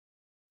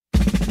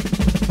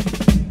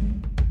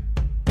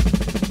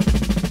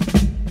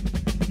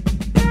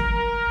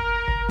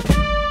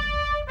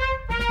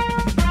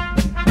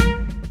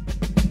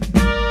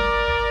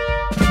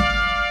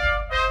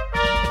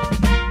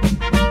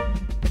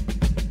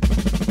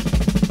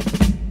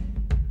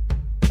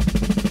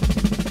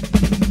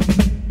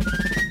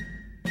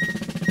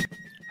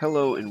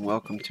Hello and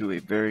welcome to a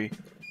very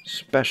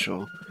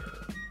special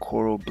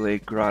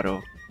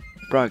CORAL-BLADE-GROTTO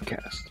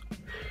broadcast.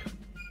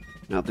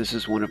 Now this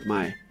is one of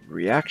my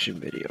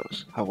reaction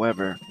videos,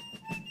 however,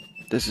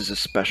 this is a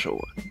special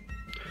one.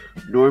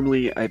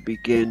 Normally I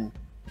begin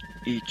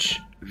each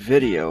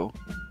video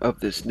of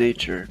this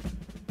nature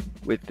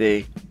with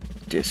a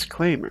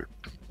disclaimer,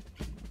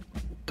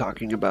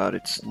 talking about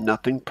it's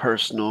nothing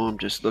personal, I'm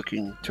just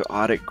looking to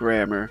audit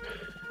grammar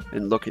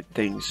and look at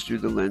things through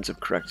the lens of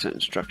correct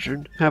sentence structure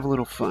and have a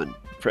little fun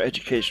for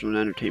educational and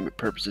entertainment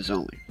purposes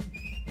only.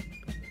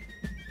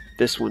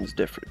 This one's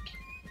different.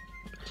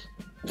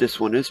 This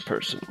one is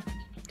personal,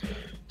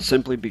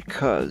 simply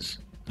because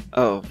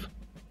of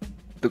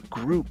the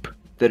group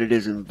that it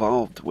is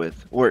involved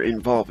with, or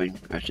involving,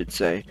 I should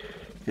say,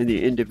 and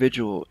the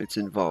individual it's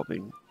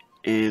involving,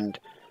 and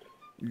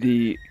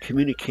the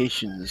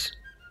communications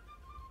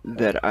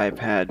that I've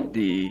had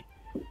the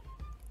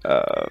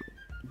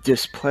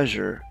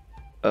displeasure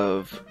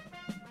of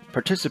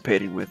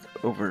participating with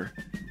over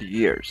the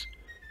years,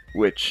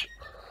 which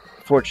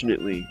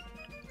fortunately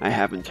I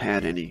haven't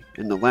had any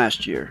in the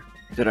last year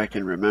that I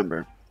can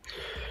remember.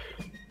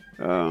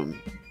 But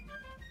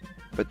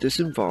this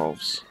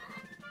involves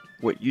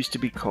what used to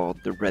be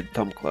called the Red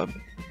Thumb Club.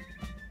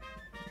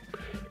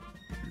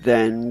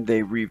 Then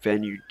they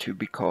revenued to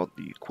be called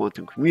the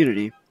Quantum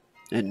Community,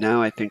 and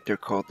now I think they're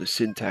called the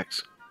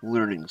Syntax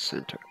Learning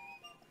Center.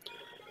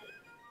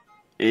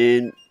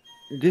 And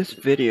this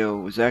video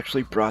was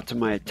actually brought to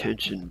my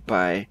attention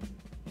by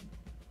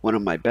one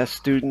of my best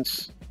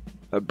students,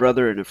 a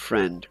brother and a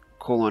friend,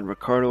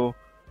 Ricardo,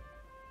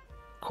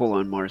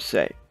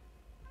 Marseille,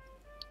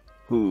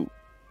 who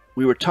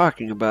we were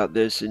talking about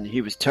this, and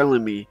he was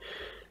telling me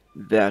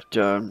that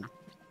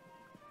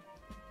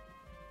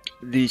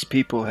these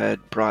people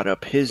had brought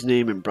up his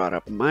name and brought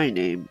up my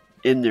name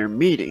in their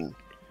meeting,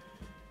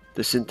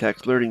 the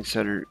Syntax Learning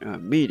Center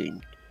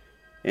meeting.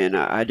 And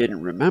I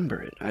didn't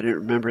remember it. I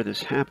didn't remember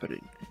this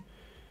happening.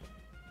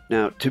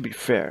 Now, to be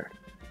fair,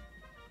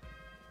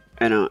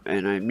 and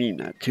I mean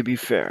that, to be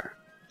fair,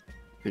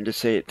 and to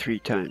say it 3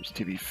 times,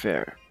 to be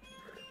fair,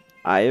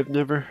 I have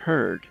never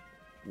heard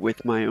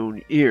with my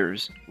own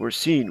ears or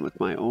seen with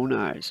my own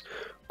eyes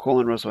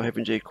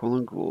Russell-J.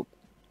 Gould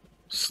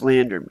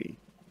slander me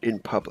in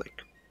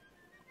public,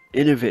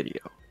 in a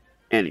video,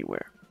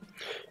 anywhere.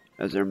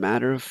 As a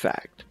matter of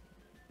fact,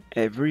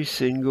 every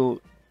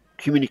single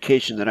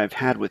communication that I've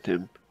had with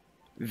him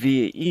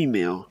via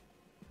email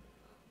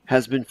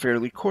has been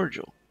fairly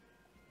cordial.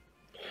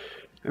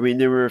 I mean,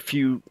 there were a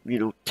few,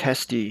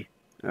 testy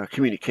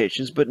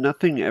communications, but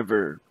nothing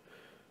ever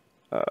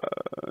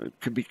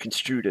could be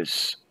construed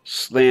as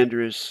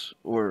slanderous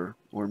or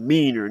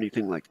mean or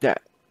anything like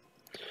that.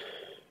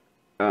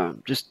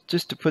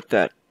 Just to put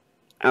that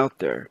out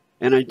there,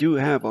 and I do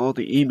have all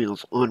the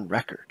emails on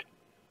record.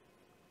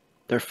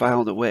 They're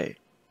filed away.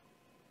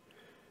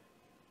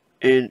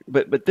 And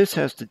but this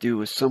has to do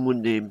with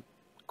someone named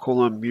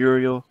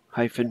Muriel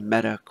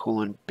Meta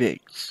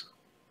Biggs.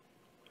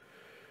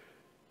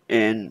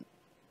 And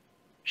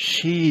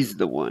she's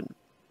the one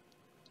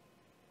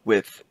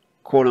with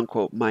quote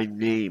unquote my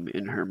name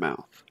in her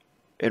mouth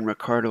and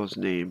Ricardo's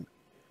name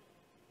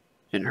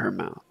in her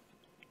mouth,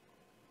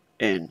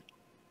 and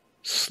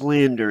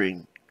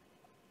slandering,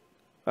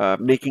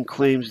 making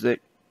claims that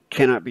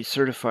cannot be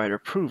certified or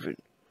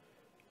proven,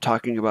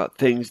 talking about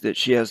things that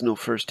she has no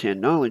first-hand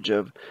knowledge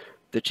of,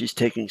 that she's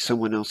taking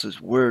someone else's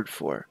word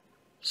for,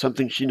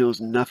 something she knows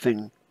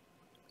nothing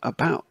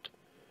about.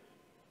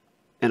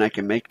 And I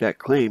can make that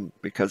claim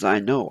because I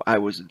know I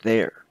was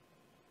there.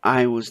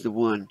 I was the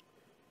one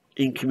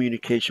in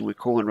communication with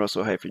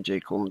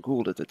Russell-J.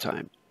 Gould at the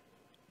time.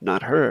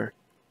 Not her,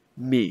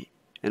 me.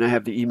 And I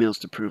have the emails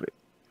to prove it.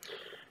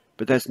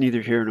 But that's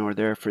neither here nor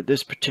there for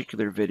this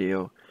particular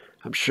video.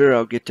 I'm sure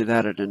I'll get to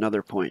that at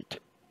another point.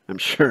 I'm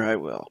sure I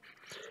will.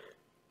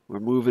 We're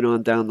moving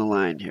on down the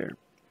line here.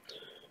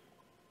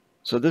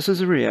 So this is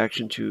a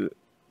reaction to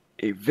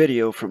a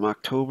video from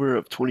October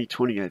of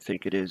 2020, I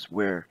think it is,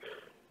 where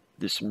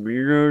this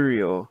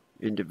Muriel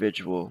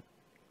individual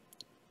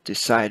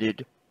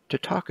decided to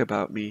talk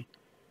about me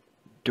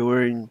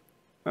during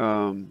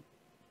her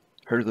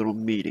little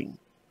meeting.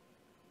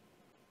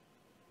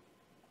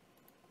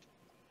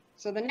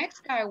 So the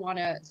next guy I want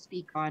to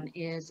speak on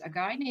is a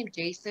guy named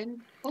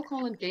Jason,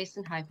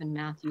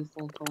 Jason-Matthew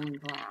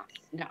Glass.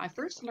 Now, I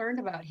first learned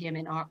about him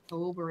in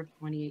October of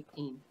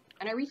 2018,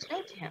 and I reached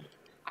out to him.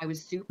 I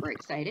was super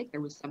excited. There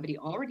was somebody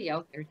already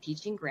out there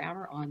teaching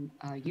grammar on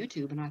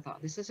YouTube, and I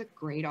thought, this is a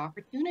great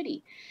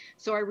opportunity.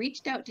 So I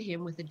reached out to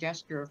him with a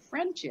gesture of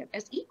friendship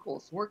as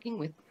equals, working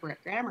with the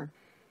correct grammar.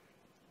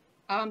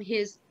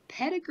 His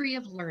pedigree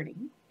of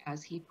learning,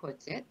 as he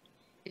puts it,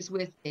 is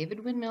with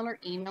David-WYNN Miller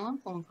email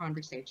and phone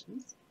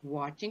conversations,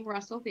 watching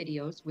Russell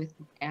videos with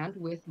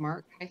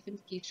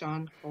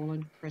Mark-Keyshawn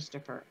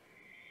Christopher.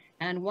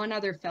 And one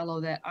other fellow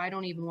that I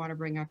don't even want to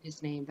bring up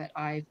his name, but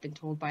I've been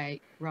told by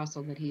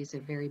Russell that he's a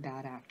very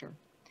bad actor.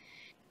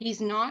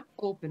 He's not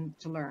open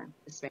to learn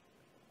the Spanish.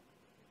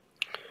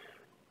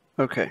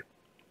 Okay.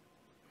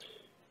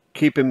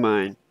 Keep in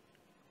mind,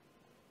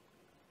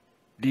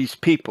 these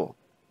people,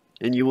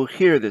 and you will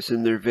hear this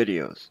in their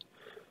videos,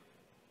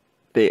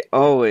 they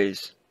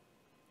always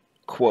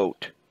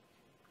quote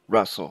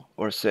Russell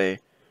or say,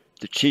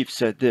 the chief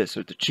said this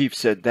or the chief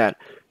said that,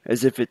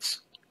 as if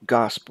it's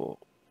gospel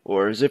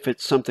or as if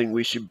it's something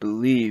we should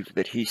believe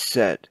that he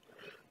said,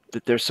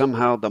 that they're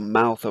somehow the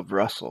mouth of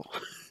Russell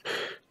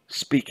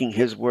speaking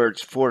his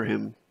words for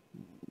him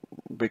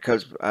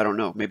because, I don't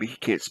know, maybe he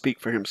can't speak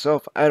for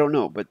himself. I don't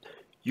know, but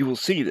you will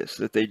see this,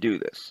 that they do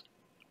this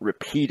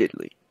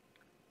repeatedly.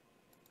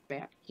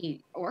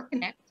 Or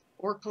connect,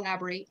 or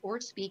collaborate, or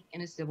speak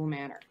in a civil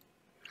manner.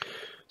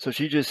 So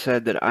she just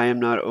said that I am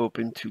not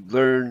open to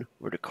learn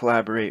or to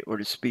collaborate or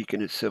to speak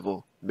in a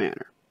civil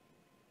manner.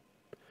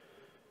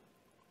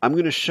 I'm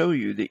going to show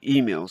you the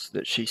emails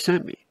that she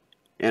sent me,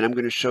 and I'm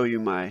going to show you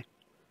my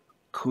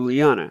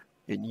Kuleana,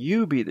 and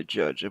you be the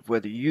judge of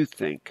whether you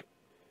think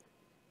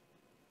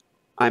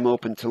I'm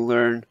open to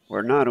learn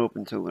or not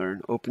open to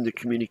learn, open to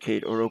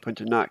communicate or open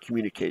to not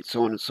communicate,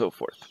 so on and so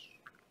forth.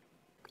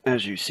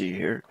 As you see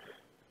here,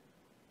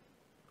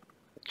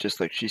 just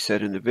like she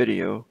said in the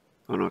video,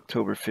 on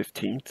October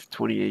 15th,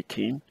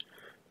 2018,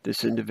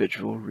 this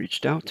individual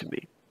reached out to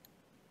me.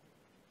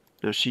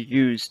 Now she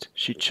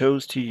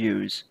chose to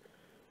use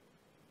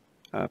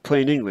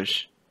plain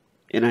English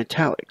in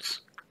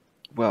italics.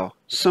 Well,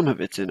 some of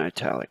it's in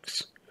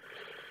italics.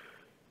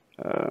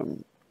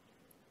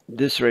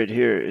 This right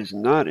here is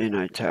not in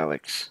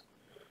italics.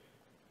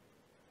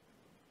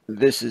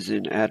 This is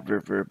in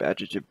adverb, verb,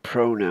 adjective,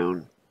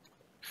 pronoun,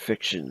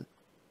 fiction,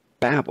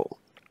 babble.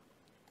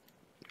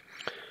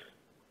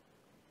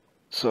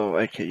 So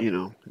I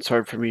can, it's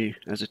hard for me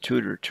as a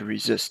tutor to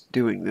resist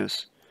doing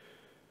this.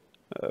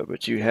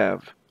 But you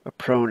have a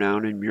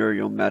pronoun in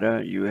Muriel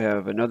Meta. You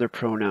have another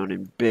pronoun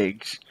in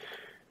Biggs.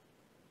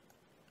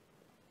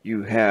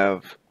 You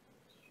have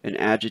an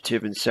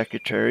adjective in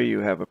secretary.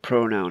 You have a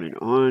pronoun in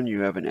on.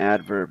 You have an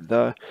adverb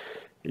the.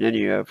 And then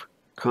you have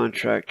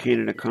contract,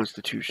 Canada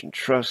Constitution,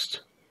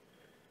 trust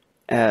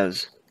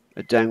as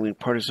a dangling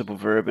participle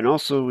verb. And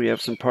also we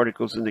have some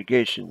particles of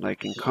negation.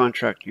 Like in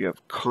contract you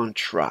have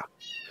contra.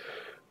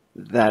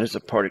 That is a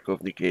particle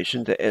of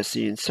negation. The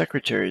SE in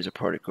secretary is a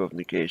particle of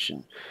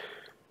negation.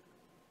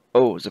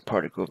 O is a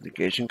particle of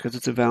negation because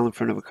it's a vowel in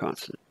front of a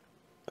consonant.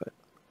 But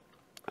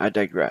I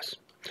digress.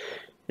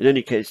 In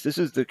any case, this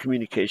is the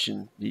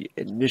communication, the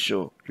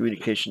initial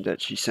communication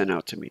that she sent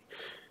out to me.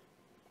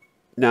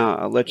 Now,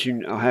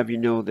 I'll have you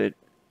know that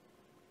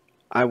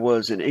I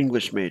was an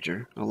English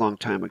major a long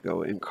time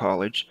ago in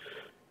college,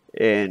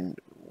 and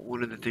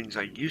one of the things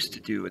I used to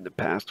do in the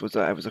past was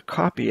I was a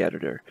copy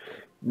editor,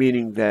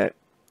 meaning that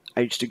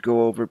I used to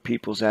go over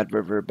people's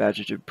adverb, verb,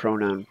 adjective,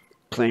 pronoun,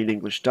 plain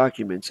English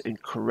documents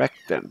and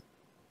correct them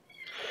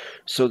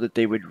so that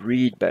they would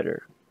read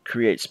better,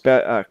 correct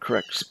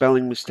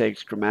spelling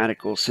mistakes,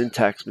 grammatical,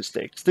 syntax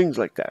mistakes, things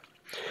like that.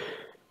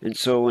 And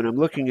so when I'm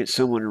looking at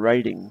someone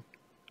writing,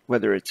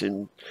 whether it's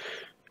in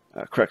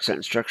correct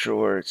sentence structure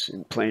or it's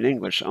in plain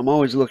English, I'm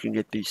always looking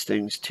at these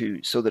things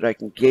too so that I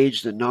can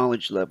gauge the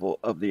knowledge level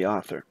of the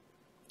author.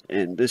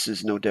 And this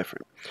is no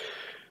different.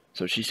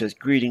 So she says,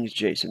 greetings,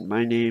 Jason.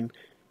 My name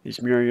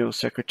is Muriel,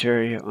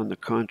 secretary on the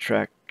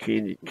contract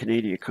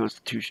Canada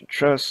Constitution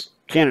Trust.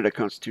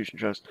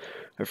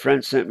 A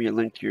friend sent me a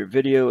link to your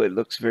video. It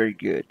looks very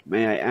good.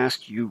 May I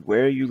ask you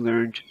where you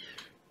learned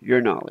your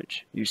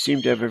knowledge? You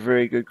seem to have a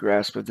very good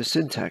grasp of the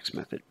syntax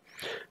method.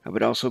 I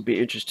would also be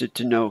interested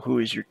to know who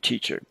is your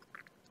teacher.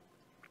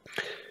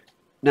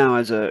 Now,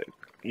 as an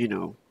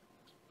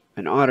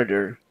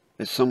auditor,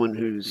 as someone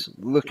who's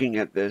looking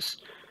at this,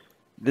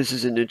 this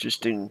is an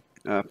interesting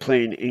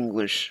plain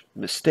English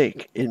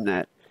mistake in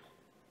that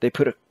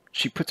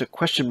she puts a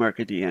question mark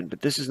at the end,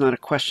 but this is not a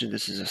question,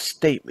 this is a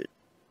statement.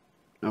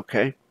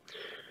 Okay?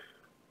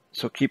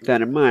 So keep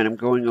that in mind. I'm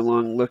going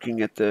along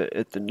looking at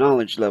the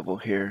knowledge level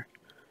here.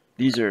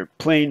 These are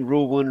plain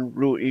rule 1,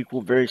 rule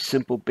equal, very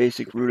simple,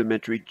 basic,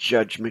 rudimentary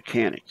judge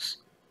mechanics.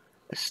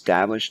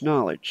 Establish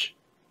knowledge.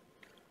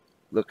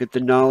 Look at the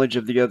knowledge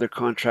of the other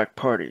contract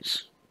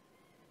parties.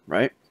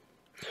 Right?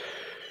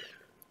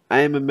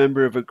 I am a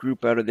member of a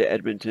group out of the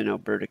Edmonton,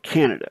 Alberta,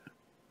 Canada.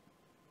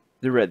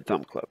 The Red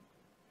Thumb Club.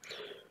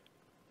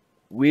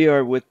 We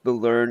are with the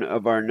learn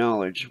of our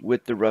knowledge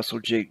with the Russell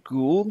J.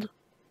 Gould?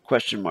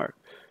 Question mark.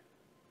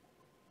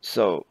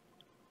 So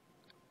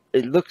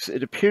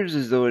it appears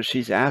as though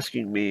she's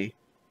asking me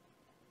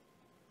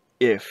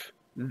if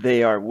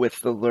they are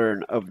with the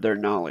learn of their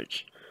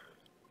knowledge,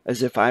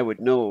 as if I would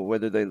know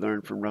whether they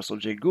learned from Russell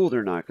J. Gould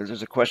or not, because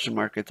there's a question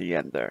mark at the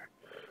end there.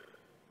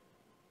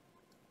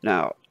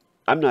 Now,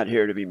 I'm not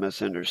here to be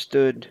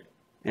misunderstood,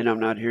 and I'm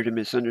not here to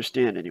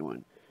misunderstand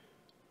anyone.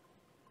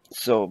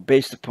 So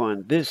based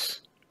upon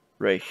this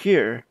right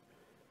here,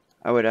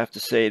 I would have to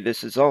say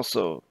this is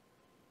also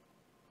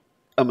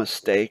a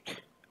mistake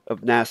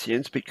of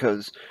nascience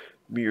because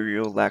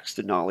Muriel lacks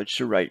the knowledge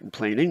to write in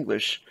plain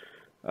English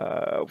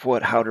of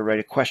how to write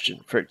a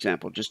question, for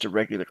example, just a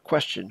regular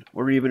question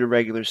or even a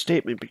regular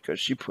statement, because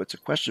she puts a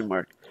question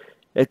mark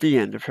at the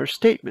end of her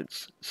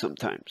statements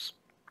sometimes.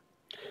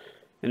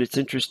 And it's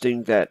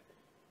interesting that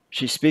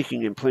she's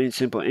speaking in plain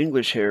simple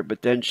English here,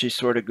 but then she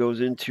sort of goes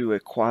into a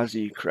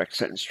quasi-correct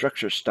sentence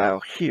structure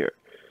style here,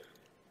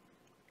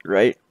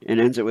 right? And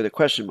ends it with a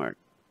question mark.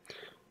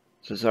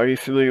 Says, are you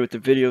familiar with the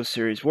video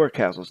series War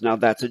Castles? Now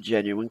that's a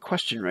genuine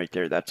question right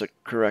there. That's a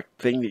correct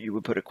thing that you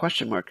would put a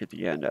question mark at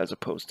the end as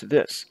opposed to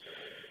this.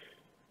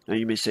 Now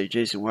you may say,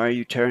 Jason, why are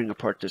you tearing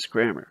apart this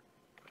grammar?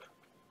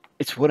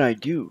 It's what I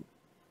do.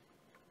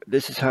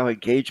 This is how I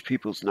gauge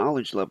people's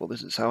knowledge level.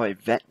 This is how I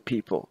vet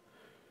people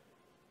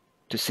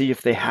to see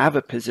if they have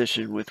a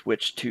position with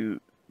which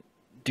to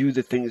do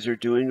the things they're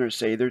doing or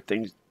say their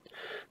things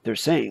they're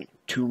saying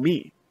to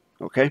me.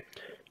 Okay?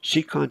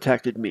 She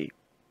contacted me.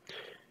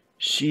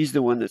 She's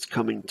the one that's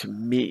coming to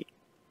me.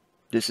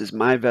 This is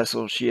my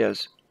vessel. She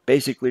has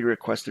basically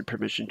requested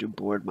permission to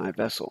board my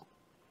vessel.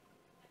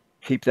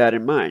 Keep that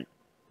in mind.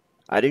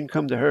 I didn't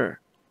come to her.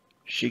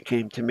 She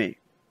came to me.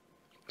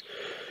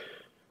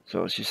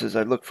 So she says,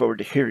 I look forward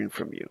to hearing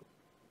from you.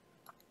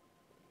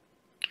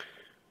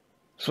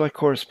 So I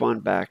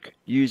correspond back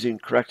using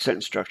correct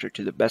sentence structure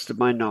to the best of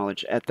my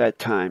knowledge at that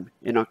time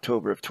in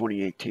October of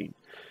 2018.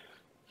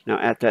 Now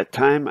at that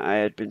time, I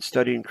had been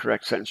studying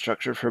correct sentence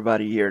structure for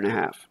about a year and a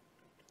half.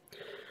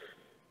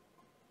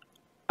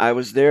 I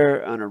was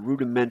there on a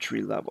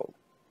rudimentary level.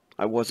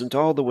 I wasn't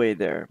all the way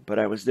there, but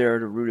I was there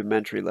at a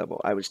rudimentary level.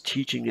 I was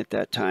teaching at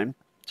that time,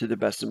 to the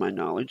best of my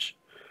knowledge,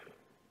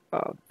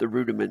 the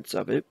rudiments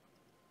of it.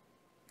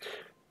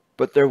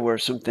 But there were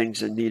some things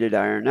that needed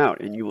iron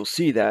out, and you will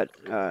see that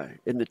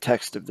in the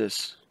text of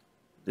this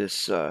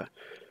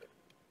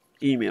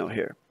email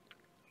here.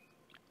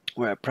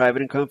 Where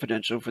private and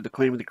confidential for the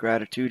claim of the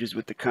gratitude is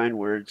with the kind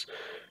words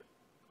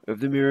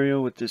of the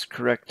Muriel with this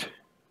correct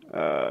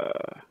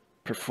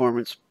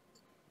performance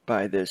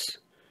by this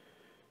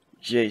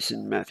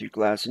Jason Matthew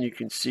Glass. And you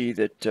can see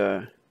that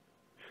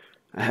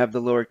I have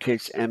the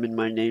lowercase m in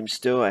my name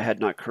still. I had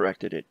not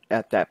corrected it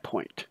at that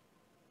point,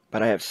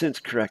 but I have since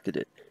corrected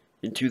it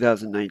in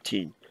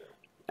 2019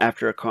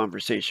 after a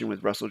conversation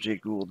with Russell J.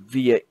 Gould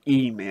via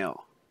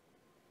email.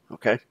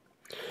 Okay?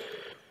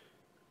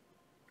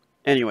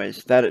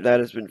 Anyways, that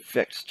has been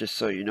fixed, just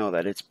so you know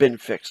that. It's been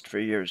fixed for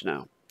years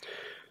now.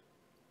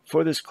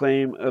 For this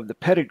claim of the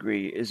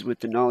pedigree is with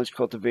the knowledge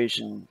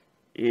cultivation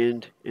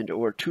and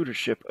or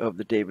tutorship of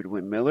the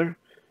David-WYNN Miller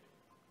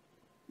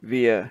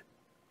via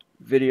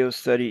video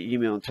study,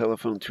 email, and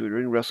telephone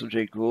tutoring. Russell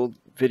J. Gould,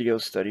 video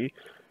study.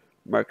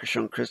 Marcus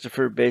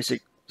Christopher,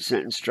 basic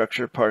sentence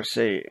structure, parse,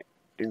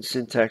 and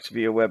syntax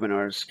via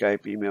webinars,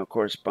 Skype, email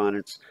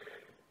correspondence.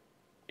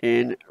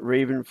 And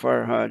Raven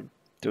Farhad,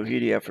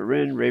 Tawhidi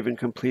Afarin. Raven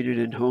completed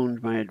and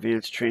honed my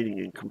advanced training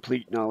in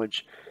complete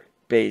knowledge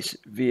base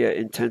via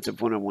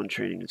intensive one-on-one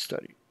training and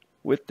study.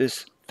 With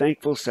this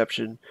thankful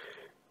exception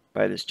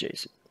by this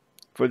Jason.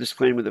 For this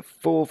claim of the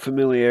full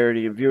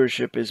familiarity and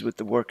viewership is with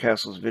the War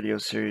Castles video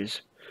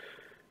series.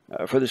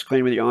 For this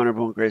claim of the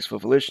honorable and graceful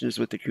volition is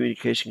with the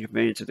communication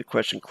conveyance of the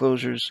question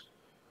closures.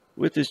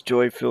 With this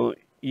joyful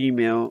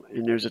email,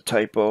 and there's a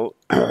typo.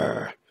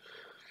 Oh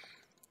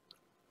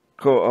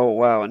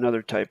wow,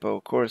 another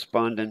typo.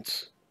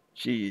 Correspondence.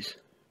 Jeez,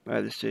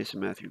 by this Jason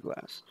Matthew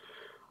Glass.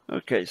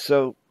 Okay,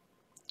 so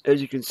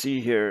as you can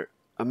see here,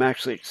 I'm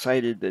actually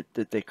excited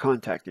that they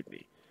contacted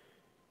me.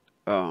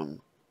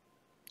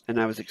 And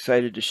I was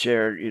excited to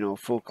share,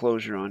 full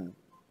closure on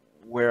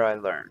where I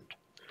learned.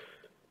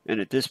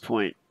 And at this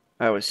point,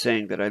 I was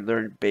saying that I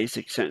learned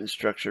basic sentence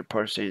structure,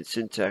 parse, and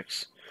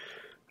syntax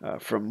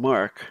from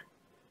Mark.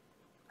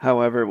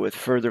 However, with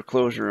further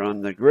closure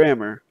on the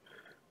grammar,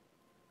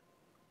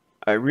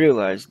 I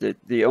realized that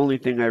the only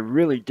thing I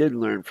really did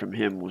learn from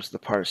him was the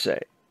parse,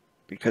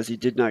 because he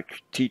did not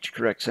teach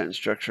correct sentence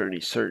structure, and he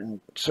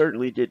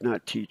certainly did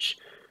not teach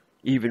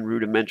even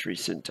rudimentary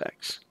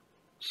syntax.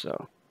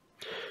 So,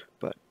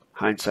 but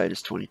hindsight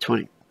is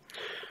 20/20.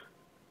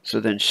 So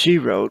then she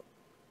wrote.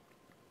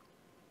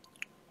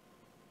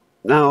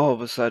 Now all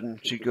of a sudden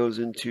she goes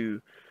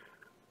into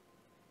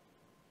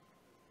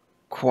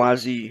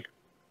quasi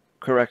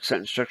correct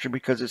sentence structure,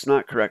 because it's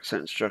not correct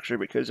sentence structure,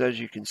 because as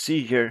you can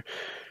see here,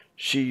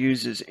 she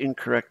uses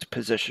incorrect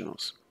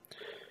positionals.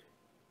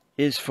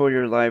 Is for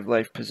your live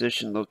life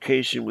position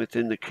location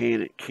within the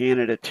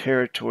Canada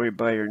territory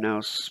by your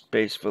now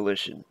space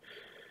volition.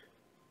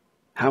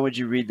 How would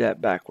you read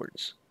that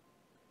backwards?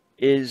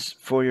 Is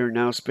for your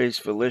now space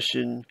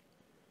volition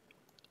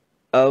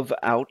of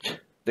out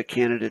the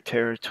Canada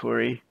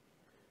territory.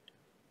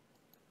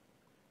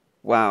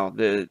 Wow,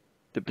 the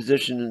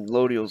position and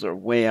lodials are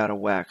way out of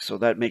whack, so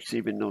that makes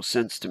even no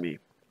sense to me.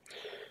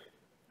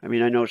 I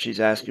mean, I know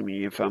she's asking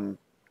me if I'm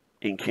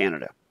in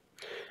Canada.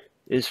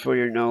 Is for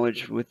your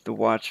knowledge with the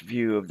watch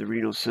view of the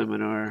Reno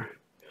seminar.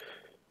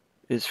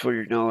 Is for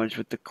your knowledge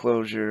with the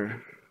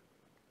closure.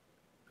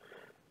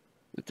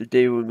 With the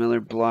David Miller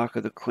block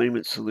of the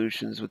claimant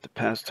solutions with the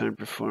pastime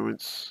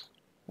performance.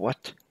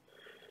 What?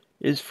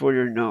 Is for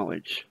your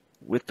knowledge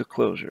with the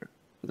closure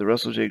of the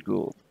Russell J.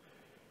 Gould.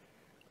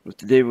 With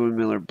the David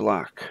Miller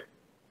block.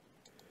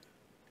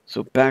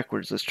 So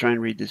backwards, let's try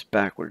and read this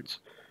backwards.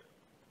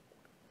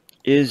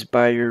 is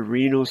by your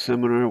Reno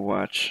seminar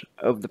watch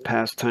of the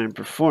pastime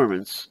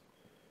performance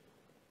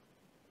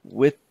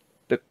with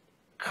the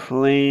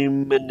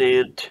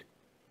claimant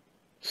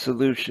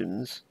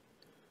solutions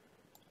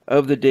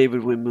of the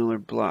David-WYNN Miller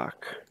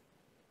block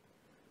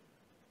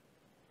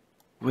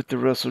with the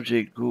Russell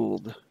J.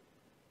 Gould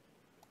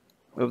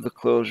of the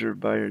closure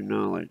by your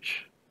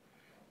knowledge.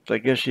 So I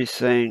guess she's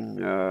saying,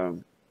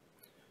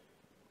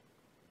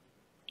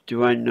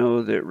 do I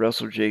know that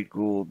Russell J.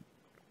 Gould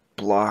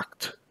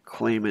blocked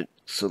claimant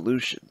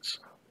solutions?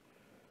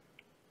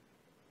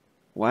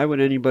 Why would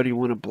anybody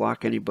want to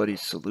block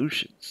anybody's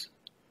solutions?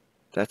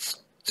 That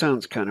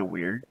sounds kind of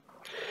weird.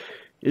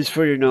 Is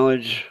for your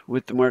knowledge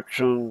with the mark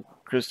shown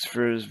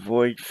Christopher's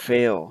void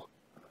fail.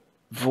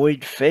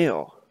 Void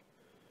fail.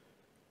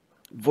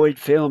 Void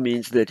fail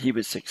means that he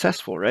was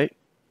successful, right?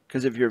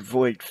 Because if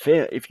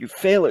if you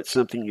fail at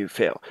something, you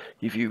fail.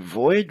 If you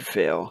void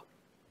fail,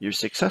 you're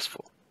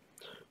successful.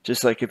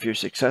 Just like if you're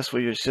successful,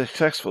 you're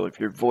successful. If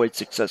you're void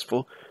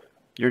successful,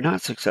 you're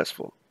not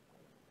successful.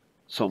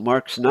 So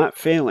Mark's not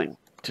failing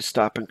to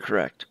stop and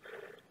correct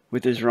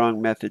with his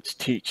wrong methods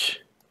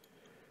teach.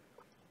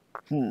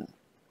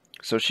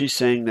 So she's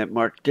saying that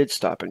Mark did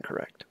stop and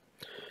correct.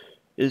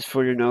 Is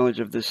for your knowledge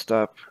of this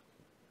stop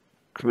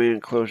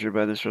command closure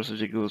by this Russell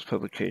J. Gould's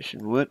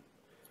publication. What?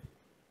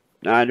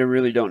 Now, I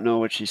really don't know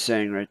what she's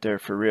saying right there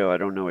for real. I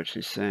don't know what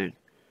she's saying.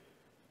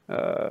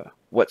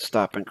 What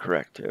stop and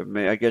correct?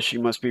 I guess she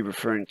must be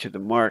referring to the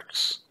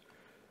Marks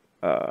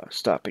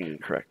stopping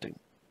and correcting.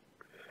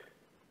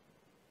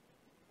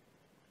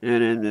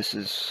 And then this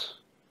is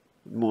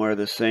more of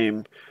the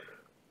same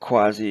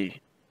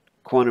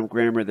quasi-quantum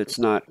grammar that's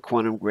not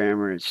quantum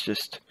grammar. It's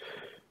just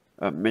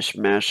a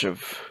mishmash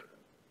of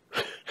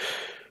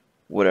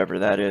whatever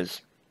that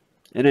is.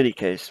 In any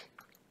case,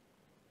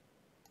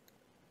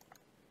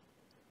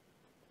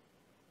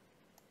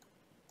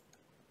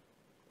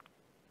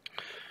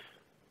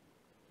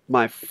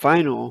 the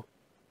final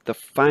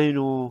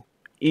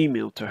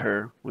email to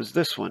her was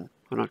this one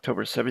on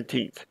October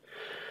 17th.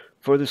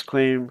 For this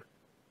claim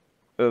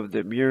of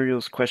the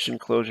Muriel's question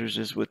closures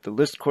is with the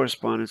list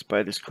correspondence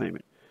by this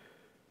claimant.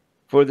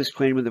 For this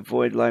claim of the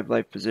void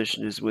live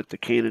position is with the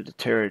Canada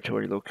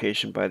territory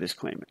location by this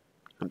claimant.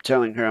 I'm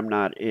telling her I'm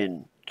not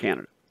in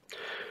Canada.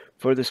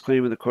 For this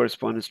claim of the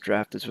correspondence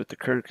draft is with the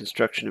current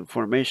construction and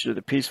formation of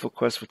the peaceful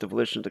quest with the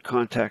volition of the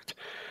contact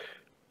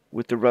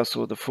with the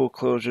Russell of the full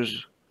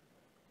closures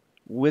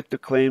with the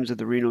claims of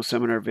the Reno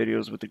seminar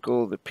videos with the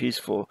goal of the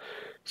peaceful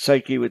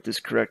psyche with this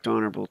correct,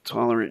 honorable,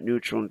 tolerant,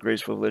 neutral, and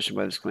graceful volition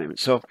by this claimant.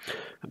 So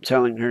I'm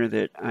telling her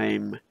that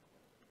I'm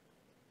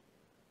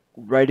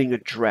writing a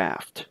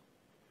draft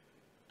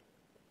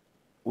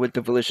with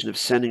the volition of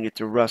sending it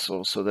to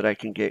Russell so that I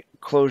can get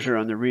closure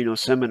on the Reno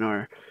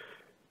seminar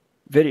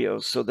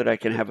videos so that I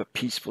can have a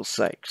peaceful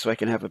psyche, so I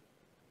can have a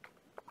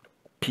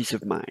peace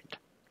of mind.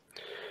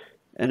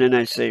 And then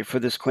I say, for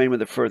this claim of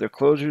the further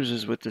closures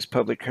is with this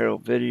public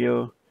herald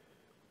video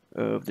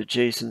of the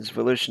Jason's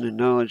volition and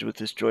knowledge with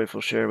this joyful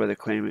share by the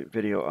claimant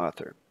video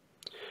author.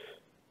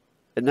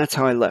 And that's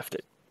how I left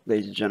it,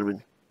 ladies and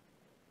gentlemen.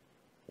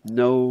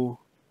 No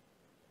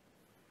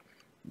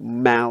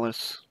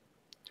malice,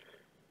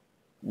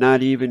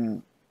 not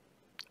even...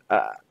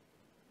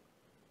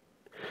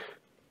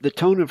 the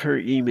tone of her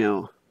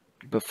email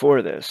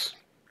before this,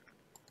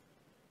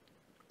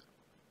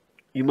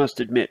 you must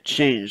admit,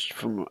 changed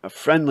from a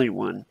friendly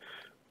one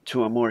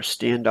to a more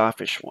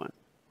standoffish one.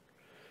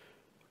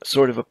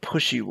 Sort of a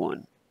pushy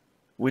one,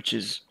 which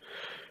is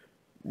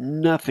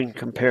nothing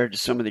compared to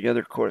some of the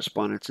other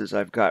correspondences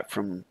I've got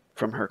from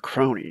her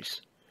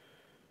cronies.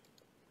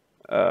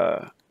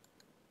 But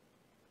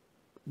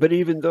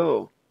even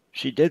though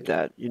she did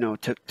that, you know,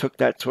 took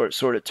that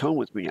sort of tone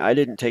with me, I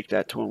didn't take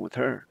that tone with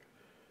her.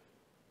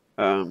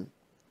 And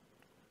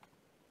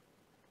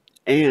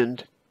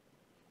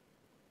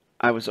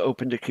I was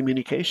open to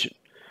communication.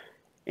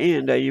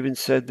 And I even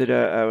said that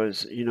I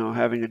was, you know,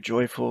 having a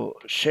joyful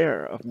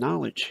share of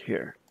knowledge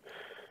here.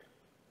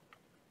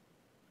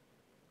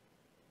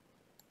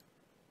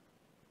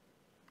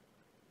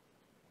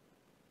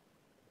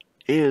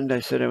 And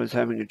I said I was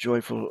having a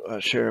joyful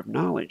share of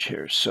knowledge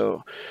here.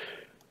 So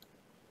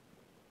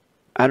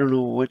I don't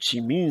know what she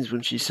means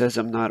when she says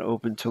I'm not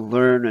open to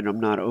learn and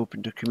I'm not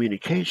open to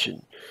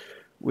communication,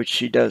 which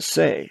she does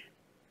say,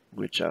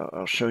 which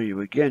I'll show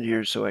you again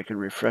here so I can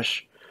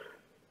refresh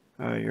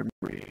your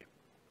memory.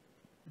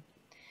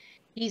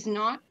 He's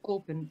not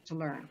open to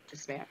learn, to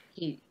span,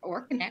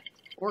 or connect,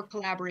 or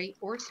collaborate,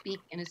 or speak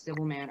in a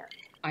civil manner.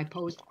 I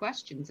posed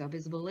questions of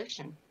his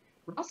volition.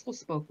 Russell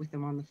spoke with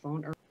him on the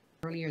phone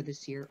earlier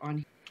this year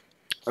on...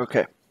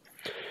 Okay.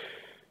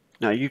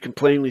 Now you can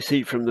plainly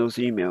see from those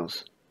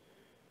emails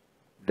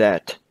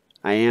that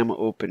I am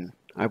open.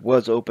 I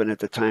was open at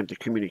the time to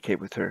communicate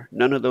with her.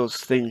 None of those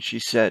things she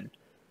said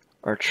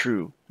are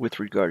true with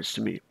regards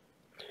to me.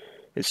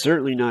 It's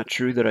certainly not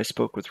true that I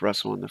spoke with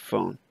Russell on the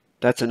phone.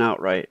 That's an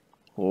outright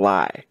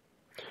lie.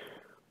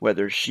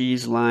 Whether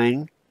she's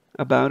lying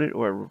about it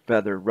or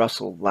whether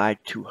Russell lied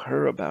to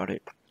her about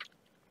it,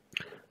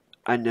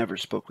 I never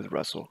spoke with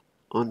Russell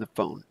on the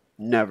phone.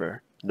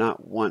 Never.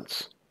 Not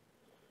once.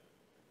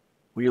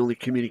 We only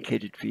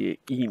communicated via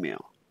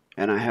email,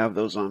 and I have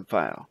those on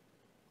file.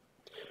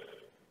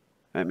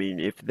 I mean,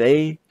 if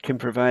they can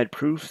provide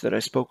proof that I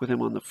spoke with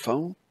him on the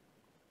phone,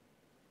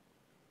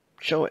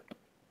 show it.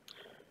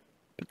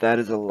 But that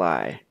is a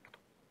lie.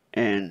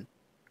 And,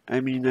 I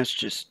mean, that's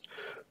just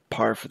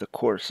par for the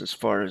course as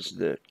far as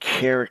the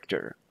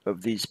character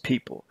of these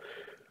people.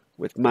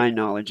 With my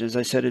knowledge, as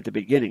I said at the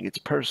beginning, it's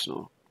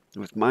personal.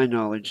 With my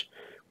knowledge,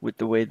 with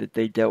the way that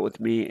they dealt with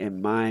me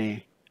and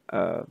my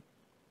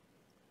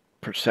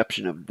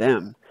perception of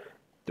them,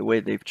 the way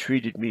they've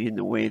treated me and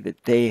the way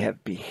that they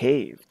have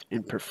behaved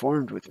and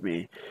performed with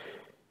me,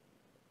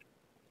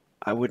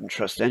 I wouldn't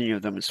trust any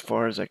of them as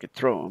far as I could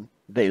throw them.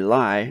 They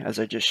lie, as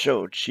I just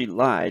showed. She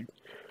lied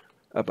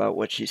about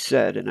what she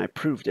said, and I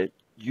proved it.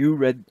 You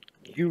read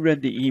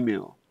the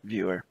email,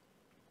 viewer.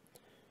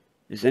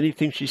 Is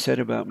anything she said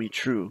about me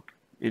true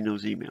in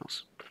those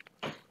emails?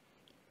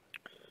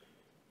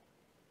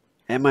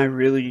 Am I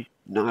really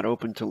not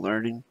open to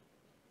learning?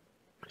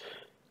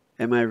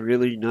 Am I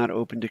really not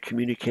open to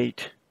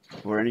communicate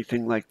or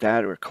anything like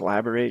that, or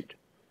collaborate?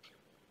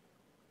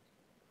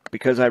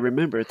 Because I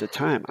remember at the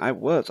time I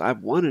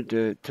wanted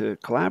to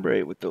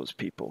collaborate with those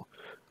people.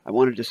 I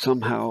wanted to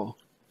somehow,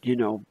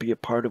 be a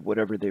part of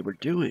whatever they were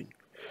doing,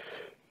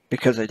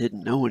 because I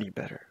didn't know any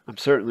better. I'm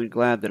certainly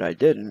glad that I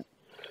didn't,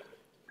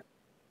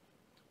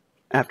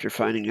 after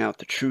finding out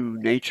the true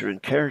nature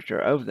and character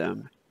of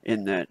them,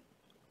 in that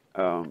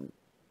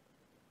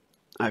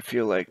I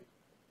feel like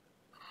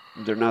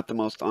they're not the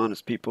most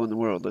honest people in the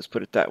world. Let's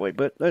put it that way.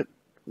 But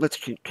let's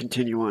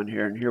continue on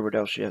here and hear what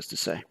else she has to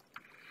say.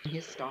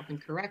 His stop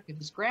and correct of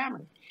his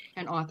grammar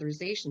and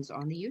authorizations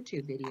on the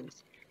YouTube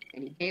videos.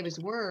 And he gave his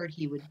word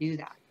he would do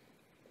that.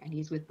 And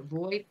he's with the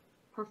void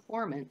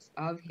performance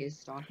of his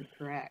stop and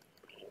correct.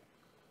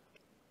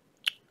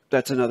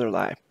 That's another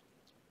lie.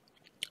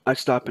 I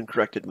stopped and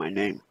corrected my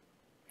name.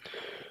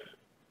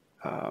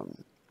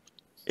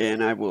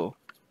 And I will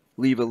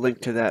leave a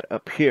link to that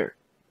up here,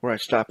 where I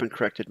stopped and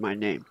corrected my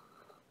name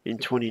in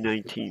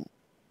 2019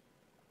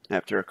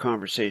 after a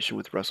conversation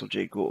with Russell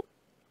J. Gould.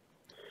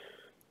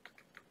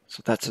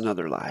 So that's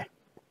another lie.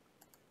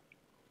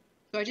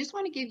 So I just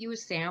want to give you a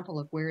sample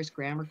of where his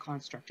grammar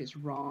construct is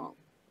wrong.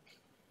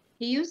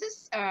 He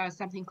uses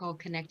something called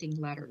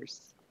connecting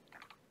letters,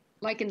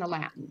 like in the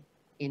Latin,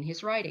 in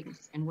his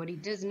writings. And what he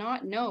does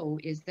not know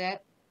is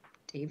that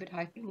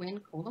David-Wynn,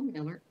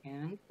 Miller,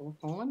 and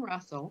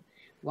Russell,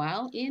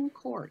 while in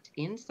court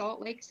in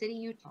Salt Lake City,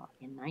 Utah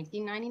in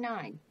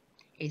 1999,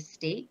 a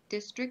state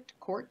district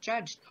court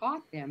judge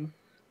taught them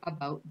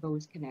about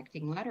those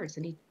connecting letters.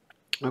 And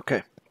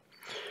Okay.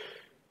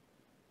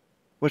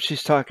 What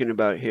she's talking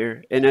about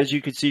here, and as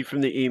you can see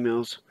from the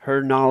emails,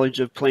 her knowledge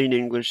of plain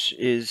English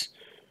is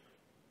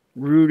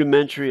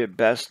rudimentary at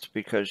best,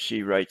 because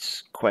she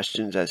writes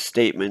questions as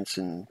statements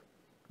and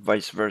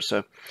vice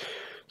versa.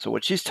 So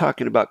what she's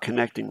talking about,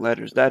 connecting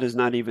letters, that is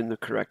not even the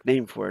correct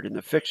name for it in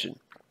the fiction.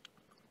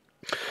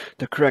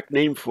 The correct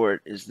name for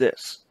it is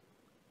this.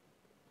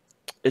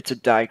 It's a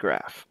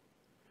digraph.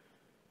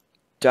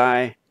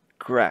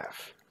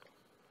 Digraph.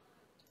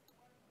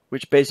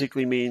 Which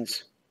basically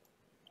means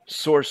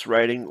source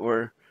writing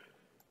or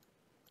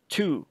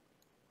two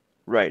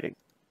writing.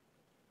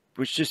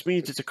 Which just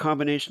means it's a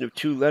combination of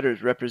two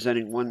letters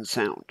representing one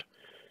sound.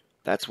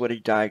 That's what a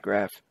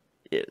digraph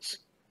is.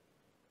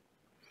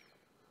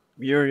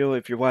 Muriel,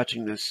 if you're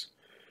watching this,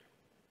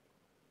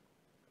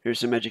 here's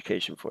some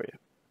education for you.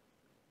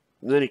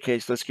 In any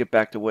case, let's get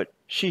back to what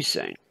she's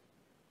saying.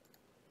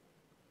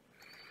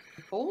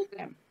 told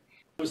them.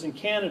 It was in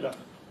Canada.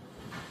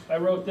 I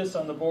wrote this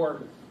on the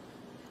board.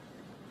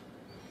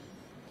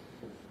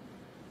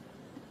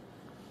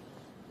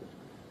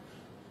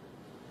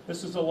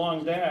 This is a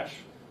long dash.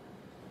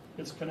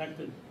 It's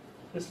connected.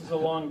 This is a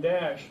long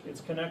dash. It's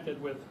connected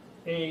with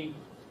A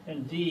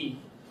and D.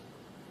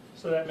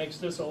 So that makes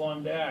this a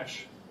long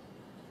dash.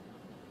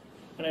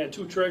 And I had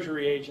 2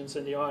 Treasury agents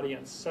in the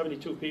audience,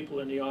 72 people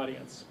in the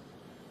audience.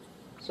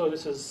 So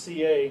this is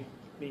CA,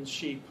 means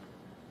sheep,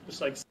 just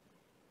like.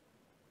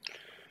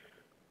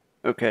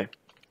 Okay.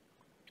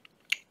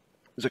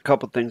 There's a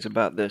couple things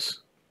about this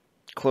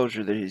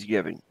closure that he's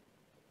giving.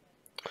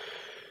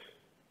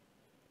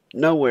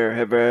 Nowhere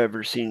have I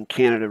ever seen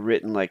Canada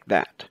written like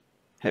that.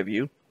 Have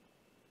you?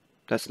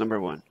 That's number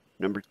 1.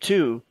 Number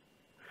 2,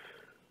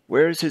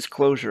 where is his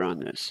closure on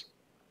this?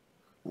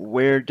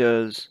 Where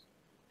does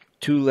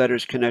 2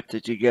 letters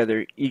connected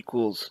together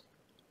equals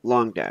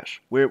long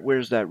dash?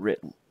 Where's that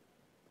written?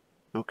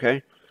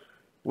 Okay?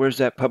 Where's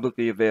that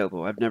publicly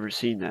available? I've never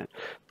seen that.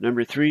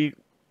 Number 3,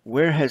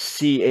 where has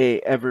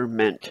CA ever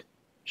meant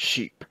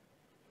sheep?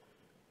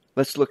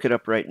 Let's look it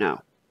up right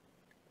now.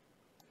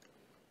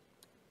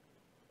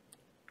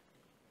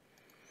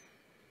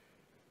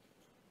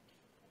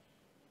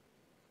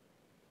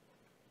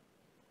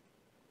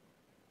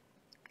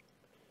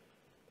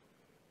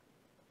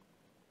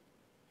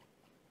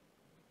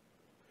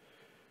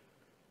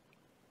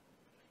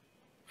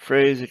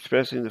 phrase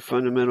expressing the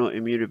fundamental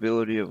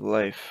immutability of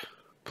life,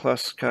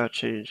 plus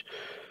change.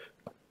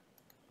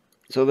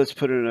 So let's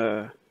put in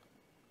a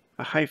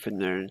hyphen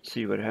there and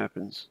see what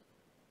happens.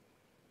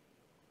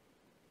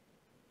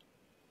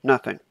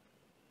 Nothing.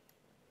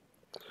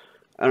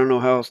 I don't know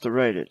how else to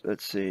write it.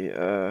 Let's see.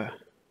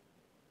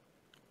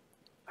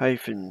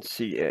 Hyphen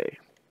CA.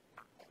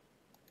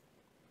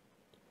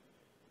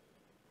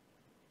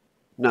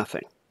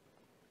 Nothing.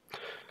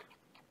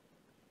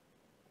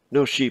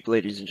 No sheep,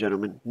 ladies and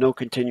gentlemen. No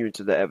continuance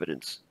of the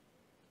evidence.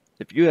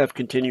 If you have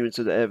continuance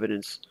of the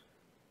evidence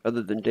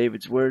other than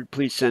David's word,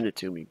 please send it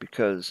to me,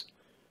 because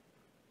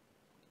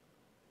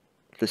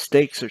the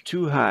stakes are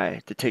too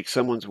high to take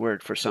someone's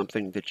word for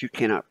something that you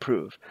cannot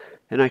prove.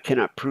 And I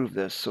cannot prove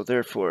this, so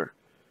therefore,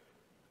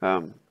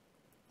 I'm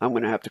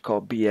going to have to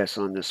call BS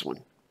on this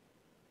one.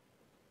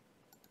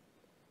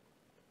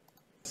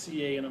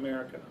 CA in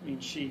America, I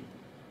mean sheep.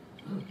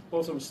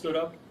 Both of them stood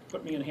up,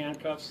 put me in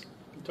handcuffs,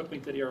 and took me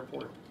to the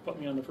airport, put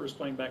me on the first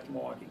plane back to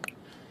Milwaukee.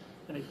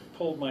 And they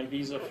pulled my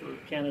visa for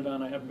Canada,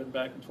 and I haven't been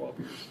back in 12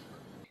 years.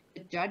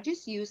 The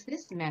judges use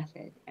this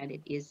method, and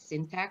it is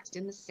syntaxed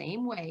in the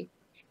same way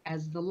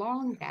as the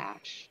long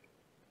dash.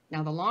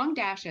 Now, the long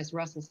dash, as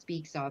Russell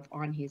speaks of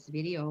on his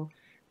video,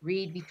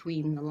 read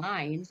between the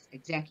lines,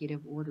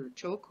 executive order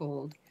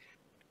chokehold.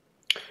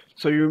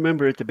 So you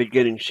remember at the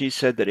beginning, she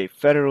said that a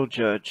federal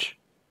judge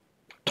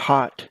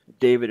taught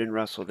David and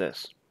Russell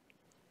this.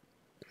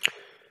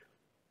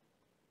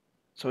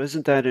 So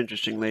isn't that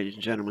interesting, ladies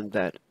and gentlemen,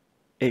 that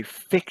a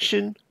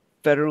fiction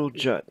federal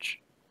judge,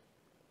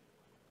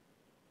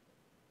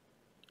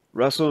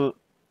 Russell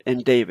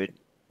and David,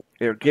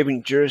 are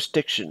giving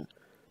jurisdiction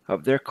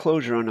of their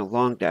closure on a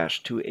long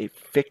dash to a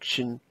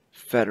fiction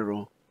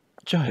federal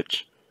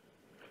judge.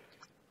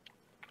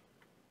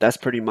 That's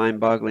pretty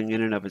mind-boggling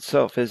in and of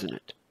itself, isn't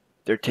it?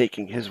 They're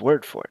taking his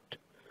word for it,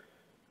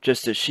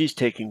 just as she's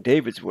taking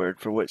David's word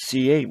for what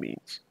CA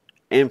means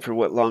and for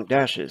what long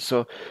dash is.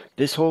 So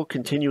this whole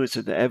continuance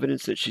of the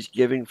evidence that she's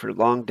giving for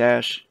long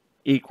dash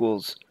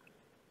equals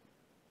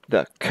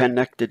the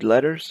connected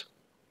letters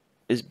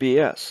is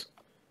BS,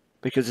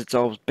 because it's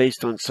all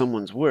based on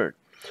someone's word.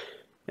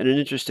 And an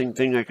interesting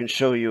thing I can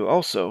show you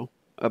also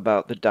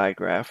about the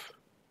digraph,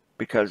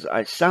 because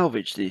I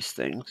salvage these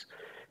things,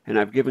 and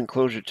I've given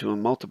closure to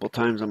them multiple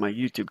times on my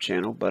YouTube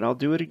channel, but I'll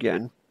do it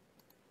again.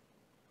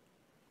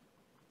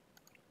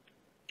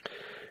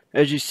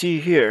 As you see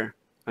here,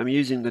 I'm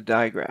using the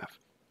digraph.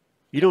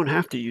 You don't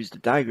have to use the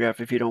digraph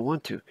if you don't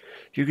want to.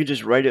 You can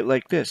just write it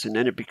like this, and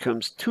then it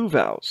becomes two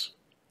vowels.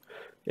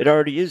 It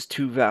already is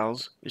two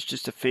vowels. It's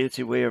just a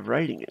fancy way of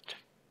writing it.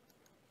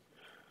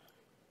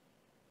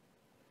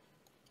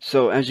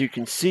 So as you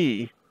can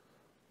see,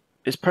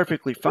 it's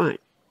perfectly fine,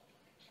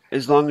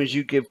 as long as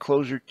you give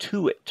closure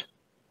to it.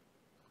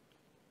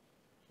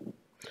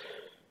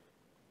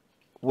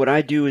 What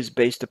I do is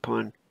based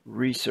upon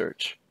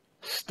research,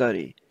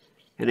 study,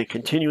 and a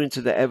continuance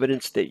of the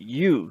evidence that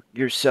you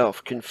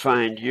yourself can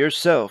find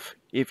yourself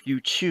if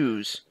you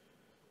choose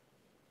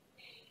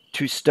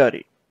to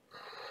study.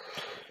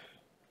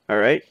 All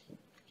right?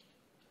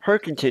 Her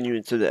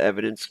continuance of the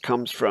evidence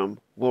comes from,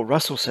 well,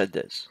 Russell said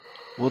this.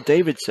 Well,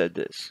 David said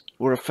this.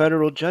 Or a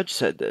federal judge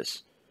said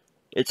this.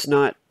 It's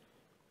not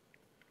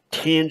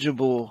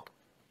tangible,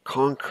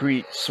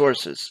 concrete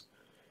sources.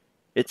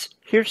 It's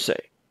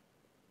hearsay.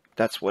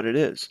 That's what it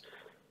is.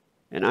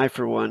 And I,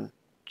 for one,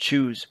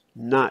 choose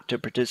not to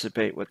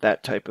participate with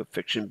that type of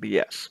fiction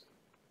BS.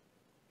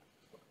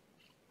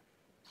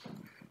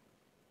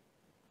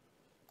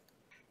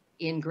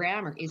 In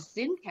grammar is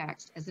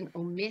syntaxed as an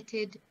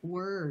omitted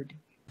word.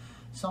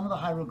 Some of the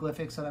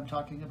hieroglyphics that I'm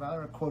talking about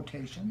are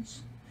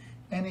quotations.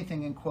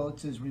 Anything in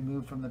quotes is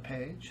removed from the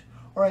page.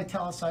 Or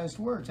italicized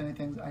words.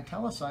 Anything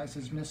italicized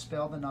is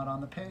misspelled and not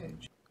on the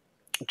page.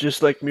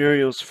 Just like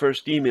Muriel's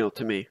first email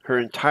to me, her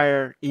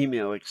entire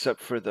email except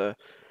for the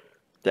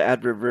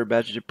adverb, verb,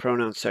 adjective,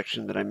 pronoun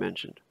section that I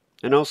mentioned.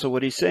 And also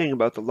what he's saying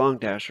about the long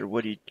dash, or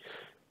what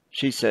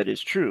she said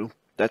is true.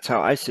 That's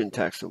how I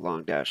syntax the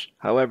long dash.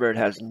 However, it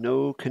has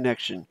no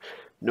connection,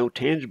 no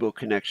tangible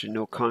connection,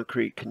 no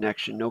concrete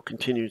connection, no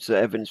continuance of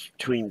evidence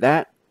between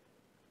that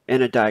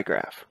and a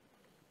digraph.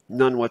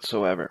 None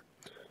whatsoever.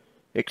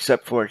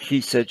 Except for he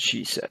said,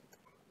 she said.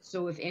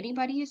 So if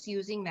anybody is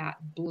using that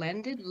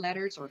blended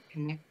letters or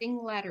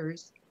connecting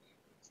letters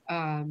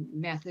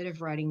method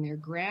of writing their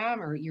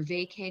grammar, you're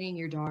vacating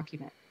your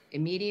document.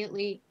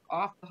 Immediately,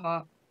 off the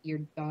hop, you're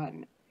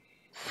done.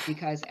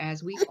 Because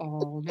as we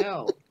all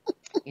know,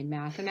 in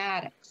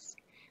mathematics,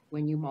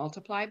 when you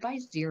multiply by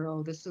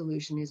 0, the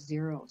solution is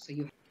 0. So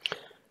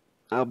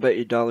I'll bet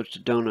you dollars to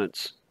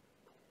donuts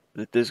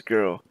that this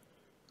girl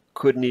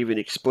couldn't even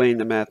explain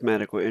the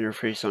mathematical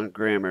interface on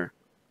grammar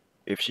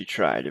if she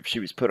tried. If she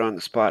was put on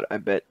the spot, I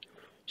bet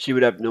she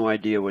would have no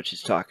idea what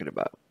she's talking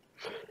about.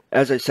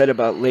 As I said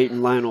about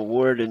Leighton Lionel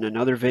Ward in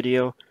another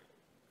video,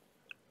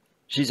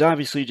 she's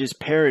obviously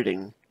just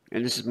parroting,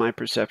 and this is my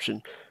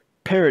perception,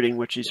 parroting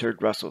what she's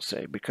heard Russell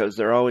say, because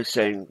they're always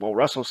saying, well,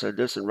 Russell said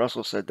this and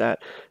Russell said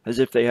that, as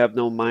if they have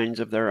no minds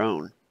of their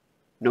own.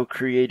 no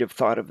creative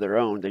thought of their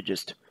own. They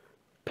just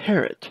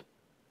parrot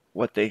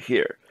what they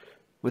hear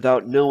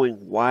without knowing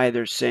why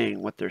they're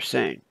saying what they're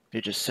saying. They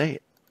just say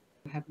it.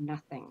 You have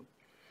nothing.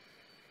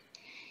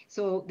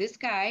 So this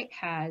guy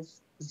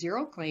has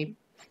 0 claim,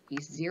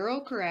 he's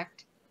 0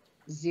 correct,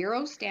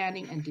 0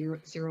 standing, and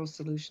 0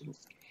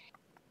 solutions.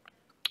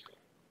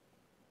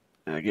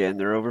 Again,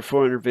 there are over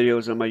 400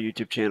 videos on my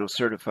YouTube channel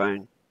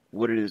certifying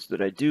what it is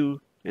that I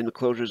do and the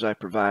closures I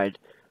provide,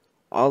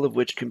 all of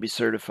which can be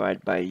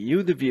certified by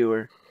you, the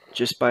viewer,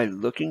 just by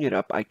looking it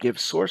up. I give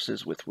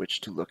sources with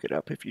which to look it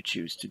up if you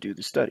choose to do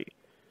the study.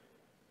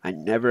 I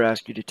never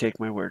ask you to take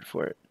my word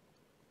for it.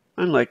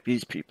 Unlike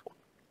these people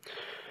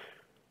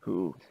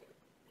who,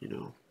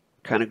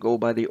 kind of go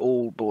by the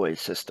old boy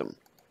system.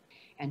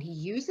 And he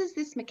uses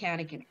this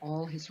mechanic in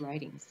all his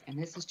writings. And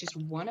this is just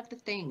one of the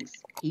things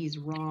he's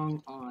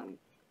wrong on.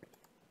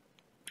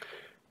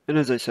 And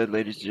as I said,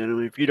 ladies and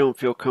gentlemen, if you don't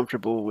feel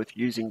comfortable with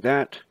using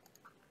that,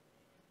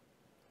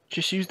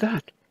 just use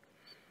that.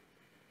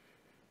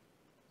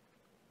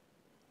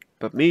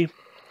 But me,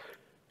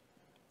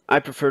 I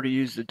prefer to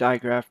use the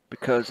digraph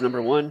because,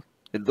 number 1,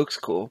 it looks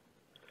cool.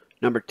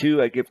 Number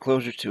 2, I give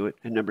closure to it.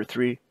 And number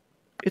 3,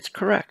 it's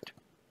correct.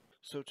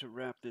 So to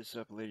wrap this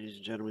up, ladies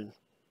and gentlemen,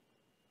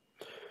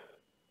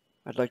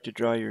 I'd like to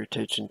draw your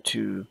attention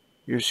to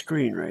your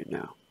screen right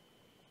now.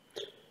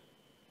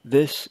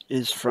 This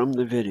is from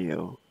the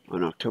video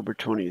on October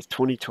 20th,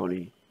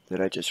 2020 that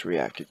I just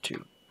reacted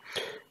to.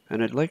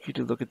 And I'd like you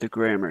to look at the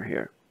grammar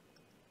here.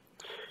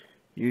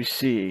 You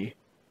see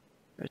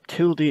a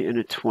tilde and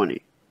a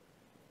 20.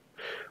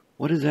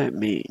 What does that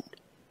mean?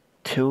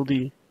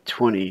 Tilde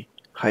 20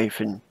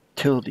 hyphen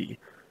tilde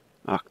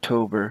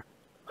October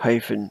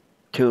hyphen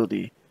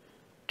tilde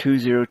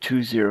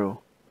 2020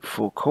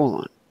 full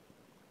colon.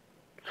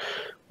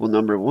 Well,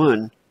 number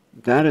 1,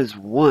 that is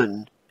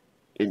one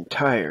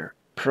entire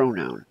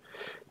pronoun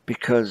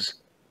because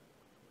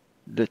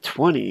the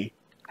 20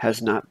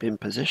 has not been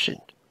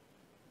positioned.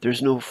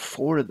 There's no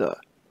for the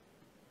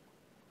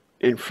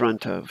in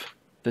front of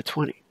the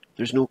 20.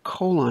 There's no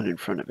colon in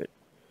front of it.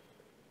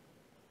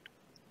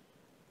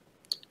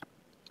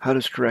 How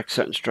does correct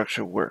sentence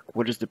structure work?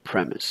 What is the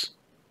premise?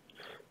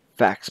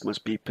 Facts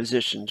must be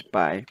positioned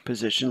by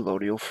position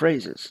loadial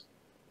phrases.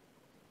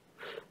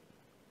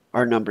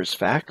 Are numbers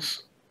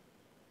facts?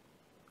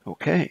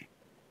 Okay.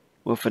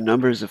 Well, if a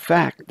number is a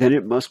fact, then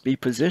it must be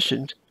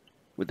positioned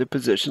with a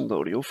position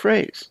loadial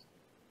phrase,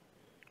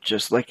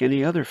 just like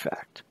any other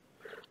fact.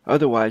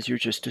 Otherwise, you're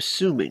just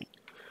assuming.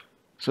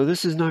 So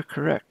this is not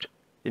correct,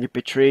 and it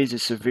betrays a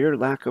severe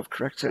lack of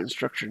correct sentence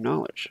structure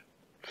knowledge.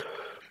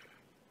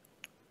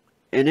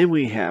 And then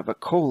we have a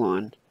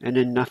colon and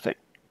then nothing.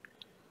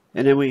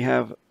 And then we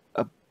have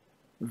a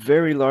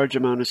very large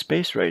amount of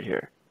space right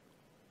here.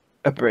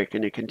 A break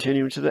in the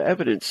continuance of the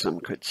evidence, some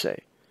could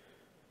say.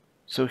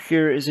 So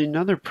here is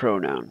another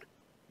pronoun.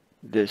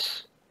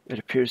 This, it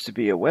appears to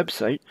be a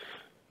website,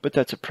 but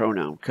that's a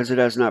pronoun because it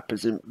has not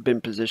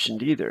been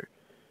positioned either.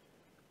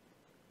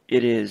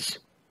 It is,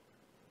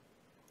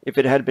 if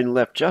it had been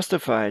left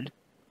justified,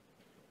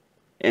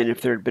 and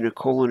if there had been a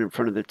colon in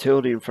front of the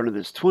tilde in front of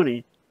this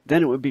 20,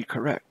 then it would be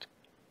correct.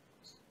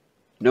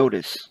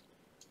 Notice,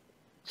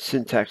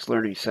 Syntax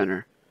Learning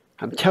Center,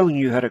 I'm telling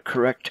you how to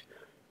correct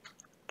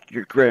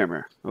your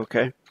grammar,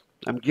 okay?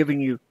 I'm giving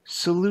you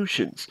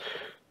solutions.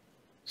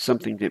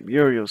 Something that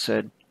Muriel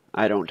said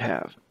I don't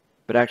have.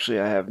 But actually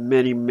I have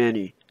many,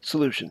 many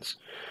solutions.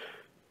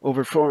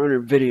 Over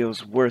 400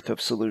 videos worth of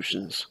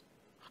solutions.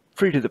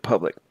 Free to the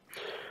public.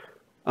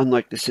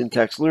 Unlike the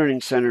Syntax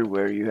Learning Center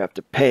where you have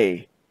to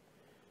pay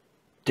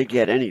to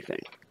get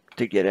anything,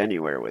 to get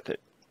anywhere with it.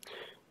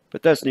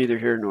 But that's neither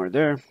here nor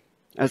there.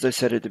 As I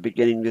said at the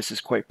beginning, this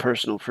is quite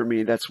personal for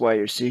me. That's why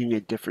you're seeing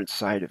a different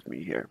side of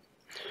me here.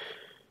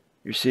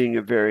 You're seeing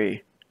a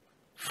very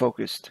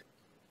focused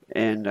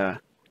and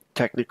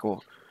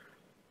technical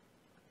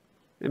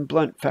and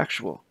blunt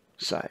factual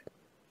side.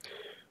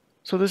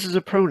 So this is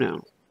a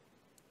pronoun.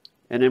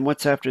 And then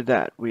what's after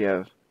that? We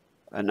have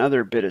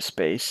another bit of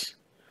space,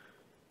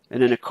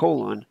 and then a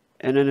colon,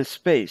 and then a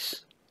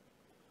space,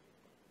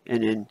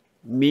 and then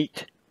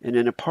meet, and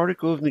then a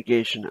particle of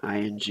negation,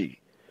 ing.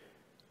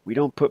 We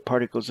don't put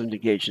particles of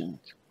negation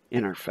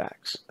in our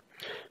facts.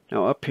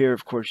 Now up here,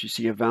 of course, you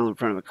see a vowel in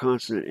front of a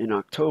consonant in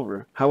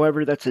October.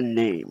 However, that's a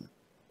name.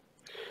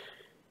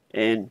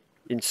 And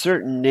in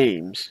certain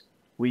names,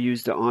 we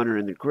use the honor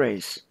and the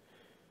grace,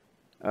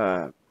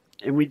 and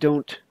we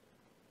don't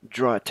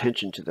draw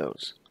attention to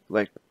those.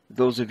 Like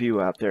those of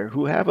you out there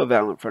who have a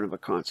vowel in front of a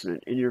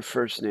consonant in your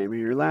first name or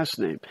your last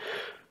name.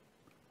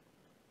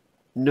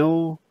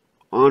 No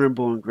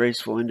honorable and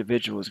graceful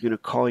individual is going to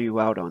call you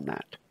out on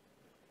that.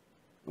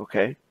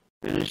 Okay?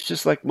 And it's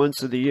just like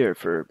months of the year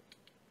for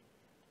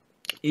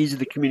ease of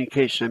the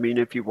communication. I mean,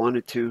 if you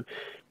wanted to,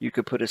 you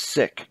could put a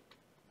SIC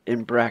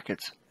in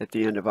brackets at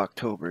the end of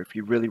October if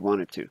you really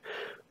wanted to.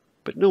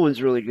 But no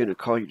one's really going to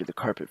call you to the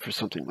carpet for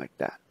something like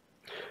that.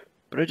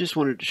 But I just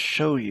wanted to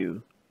show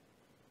you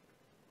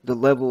the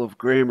level of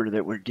grammar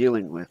that we're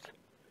dealing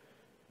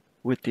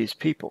with these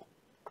people.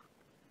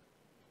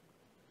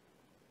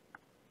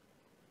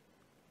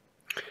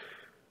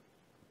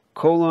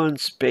 colon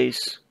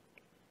space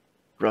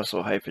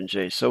Russell hyphen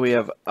J. So we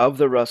have of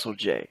the Russell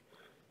J.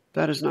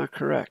 That is not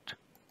correct.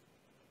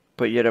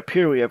 But yet up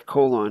here we have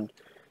colon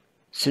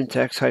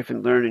syntax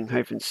hyphen learning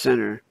hyphen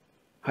center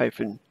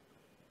hyphen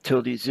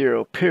tilde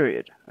 0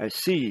 period. I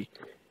see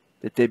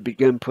that they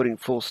began putting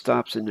full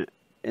stops in it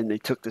and they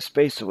took the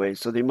space away,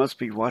 so they must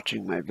be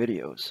watching my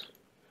videos.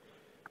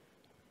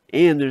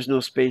 And there's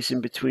no space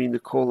in between the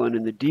colon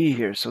and the D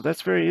here, so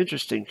that's very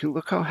interesting.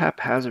 Look how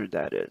haphazard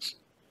that is.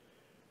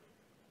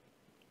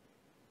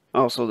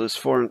 Also, this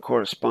foreign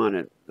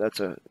correspondent, that's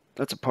a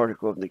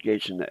particle of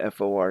negation, the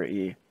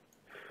FORE.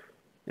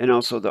 And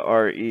also the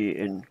RE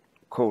in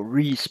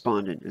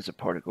correspondent is a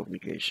particle of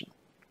negation.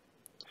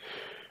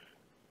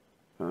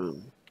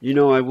 You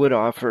know, I would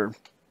offer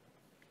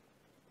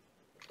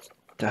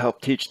to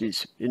help teach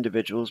these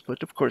individuals,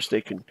 but of course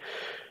they can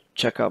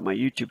check out my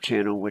YouTube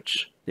channel,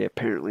 which they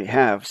apparently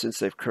have since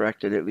they've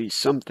corrected at least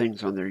some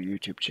things on their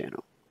YouTube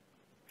channel.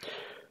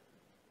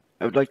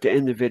 I would like to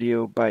end the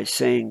video by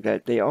saying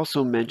that they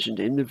also mentioned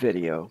in the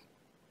video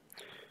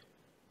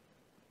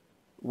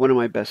one of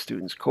my best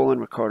students,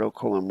 Ricardo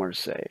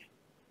Marseille,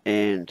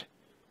 and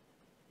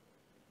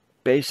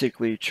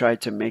basically tried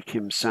to make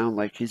him sound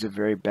like he's a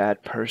very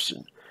bad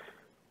person,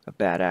 a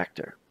bad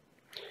actor.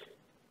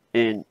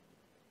 And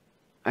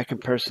I can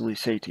personally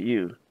say to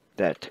you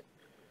that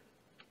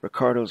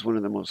Ricardo is one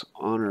of the most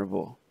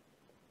honorable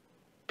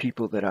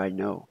people that I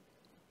know.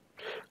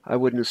 I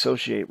wouldn't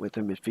associate with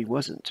him if he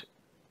wasn't.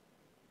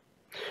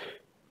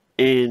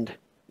 And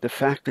the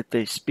fact that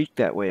they speak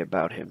that way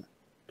about him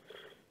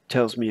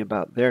tells me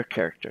about their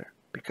character,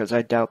 because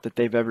I doubt that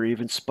they've ever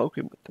even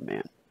spoken with the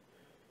man.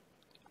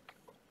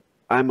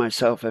 I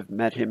myself have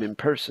met him in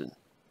person.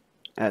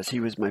 As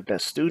he was my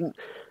best student,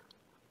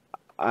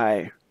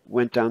 I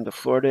went down to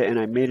Florida and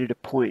I made it a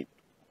point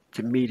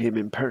to meet him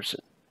in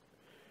person.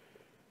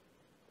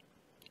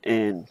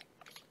 And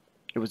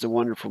it was a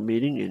wonderful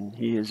meeting, and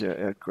he is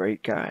a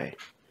great guy.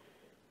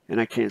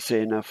 And I can't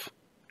say enough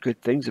good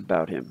things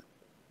about him.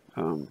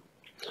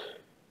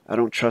 I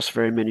don't trust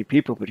very many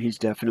people, but he's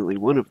definitely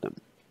one of them.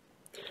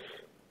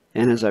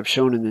 And as I've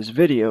shown in this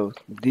video,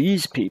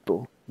 these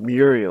people,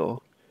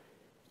 Muriel,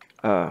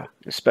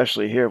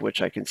 especially here,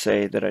 which I can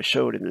say that I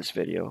showed in this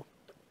video,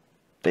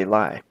 they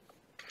lie.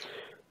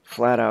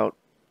 Flat out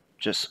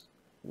just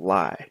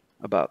lie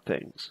about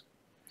things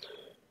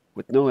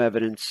with no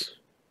evidence,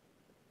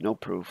 no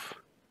proof,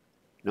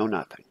 no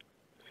nothing.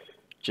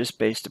 Just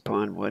based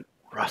upon what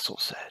Russell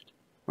said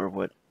or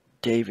what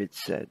David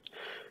said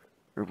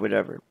or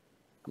whatever.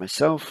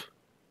 Myself,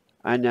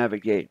 I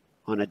navigate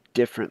on a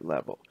different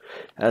level.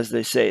 As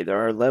they say,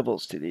 there are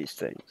levels to these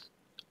things.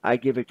 I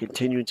give a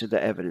continuance of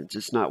the evidence.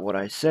 It's not what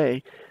I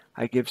say.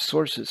 I give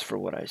sources for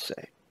what I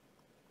say.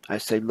 I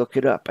say, look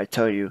it up. I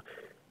tell you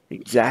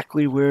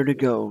exactly where to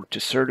go to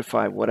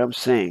certify what I'm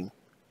saying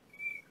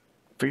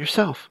for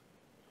yourself.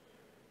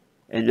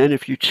 And then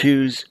if you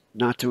choose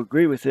not to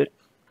agree with it,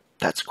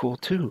 that's cool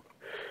too.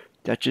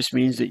 That just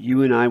means that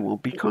you and I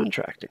won't be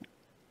contracting.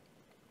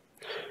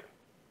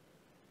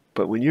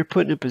 But when you're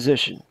put in a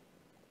position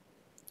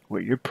where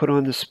you're put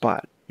on the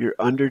spot, you're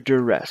under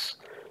duress,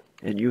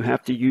 and you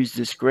have to use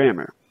this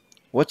grammar,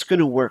 what's going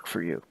to work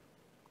for you?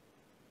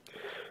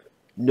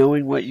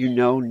 Knowing what you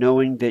know,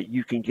 knowing that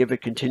you can give a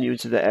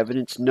continuance of the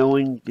evidence,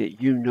 knowing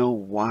that you know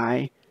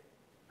why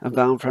a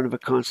vowel in front of a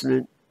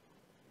consonant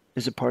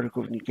is a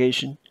particle of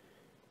negation,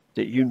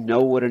 that you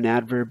know what an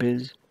adverb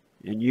is,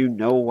 and you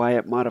know why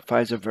it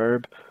modifies a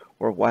verb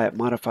or why it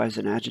modifies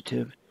an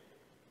adjective.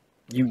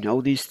 You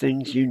know these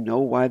things. You know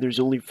why there's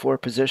only 4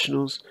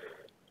 positionals.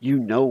 You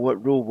know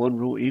what rule 1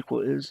 rule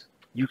equal is.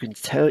 You can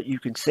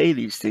say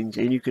these things,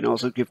 and you can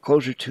also give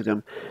closure to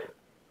them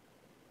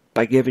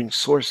by giving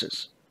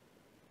sources.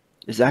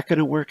 Is that going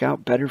to work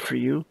out better for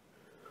you?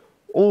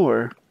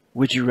 Or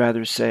would you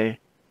rather say,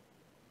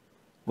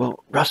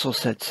 well, Russell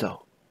said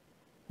so.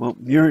 Well,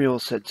 Muriel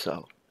said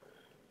so.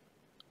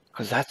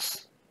 Because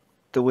that's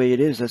the way it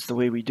is. That's the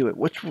way we do it.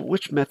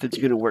 Which method's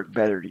going to work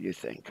better, do you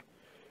think?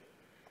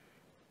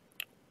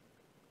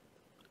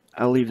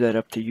 I'll leave that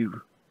up to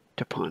you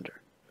to ponder.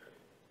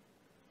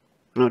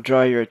 And I'll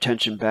draw your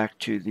attention back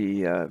to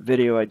the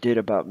video I did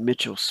about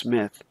Mitchell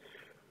Smith,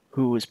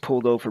 who was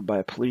pulled over by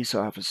a police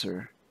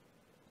officer.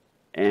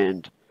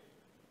 And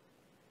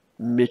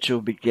Mitchell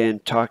began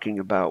talking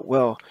about,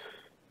 well,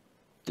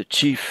 the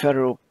chief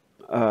federal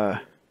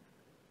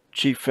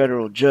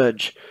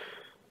judge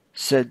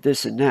said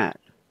this and that.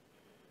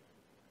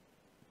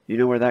 You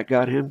know where that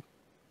got him?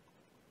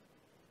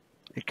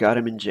 It got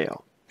him in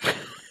jail.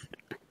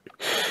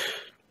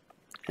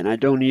 And I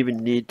don't even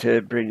need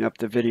to bring up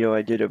the video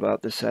I did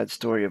about the sad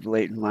story of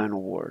Leighton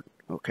Lionel Ward,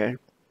 okay?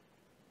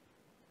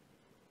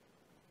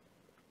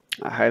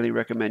 I highly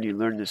recommend you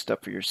learn this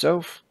stuff for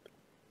yourself,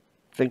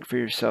 think for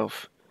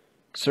yourself,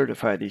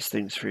 certify these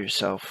things for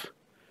yourself,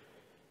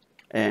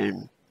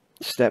 and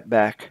step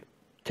back,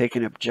 take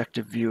an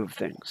objective view of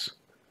things.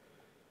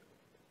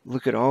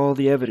 Look at all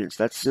the evidence.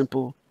 That's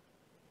simple,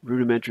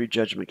 rudimentary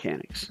judge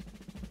mechanics.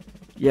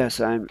 Yes,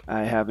 I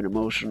have an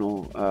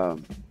emotional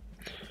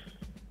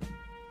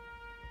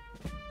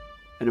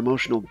an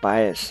emotional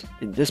bias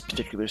in this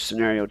particular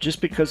scenario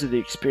just because of the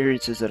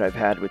experiences that I've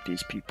had with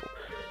these people.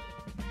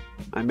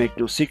 I make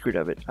no secret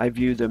of it. I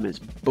view them as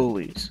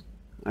bullies.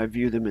 I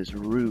view them as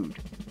rude.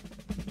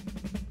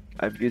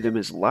 I view them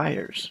as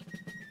liars.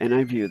 And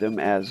I view them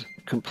as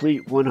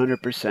complete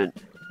 100%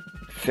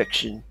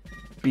 fiction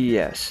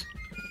BS.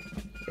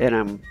 And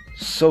I'm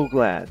so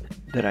glad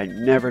that I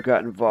never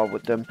got involved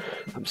with them.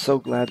 I'm so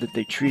glad that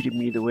they treated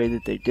me the way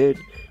that they did.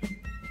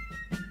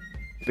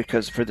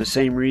 Because for the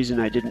same reason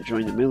I didn't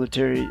join the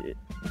military,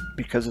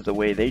 because of the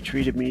way they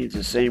treated me, it's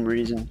the same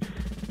reason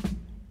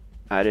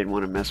I didn't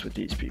want to mess with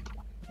these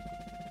people.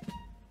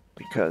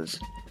 Because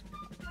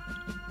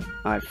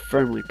I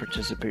firmly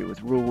participate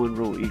with Rule 1,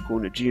 Rule Equal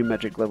in a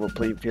geometric level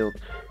playing field,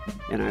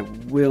 and I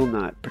will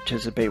not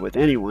participate with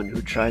anyone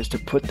who tries to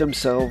put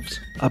themselves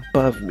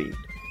above me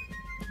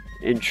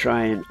and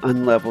try and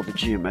unlevel the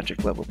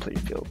geometric level playing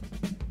field.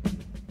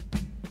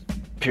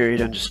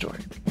 Period. End of story.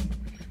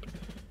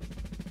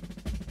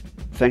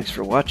 Thanks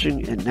for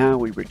watching, and now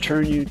we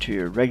return you to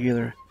your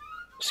regular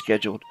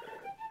scheduled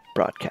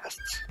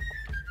broadcasts.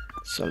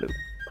 Salute.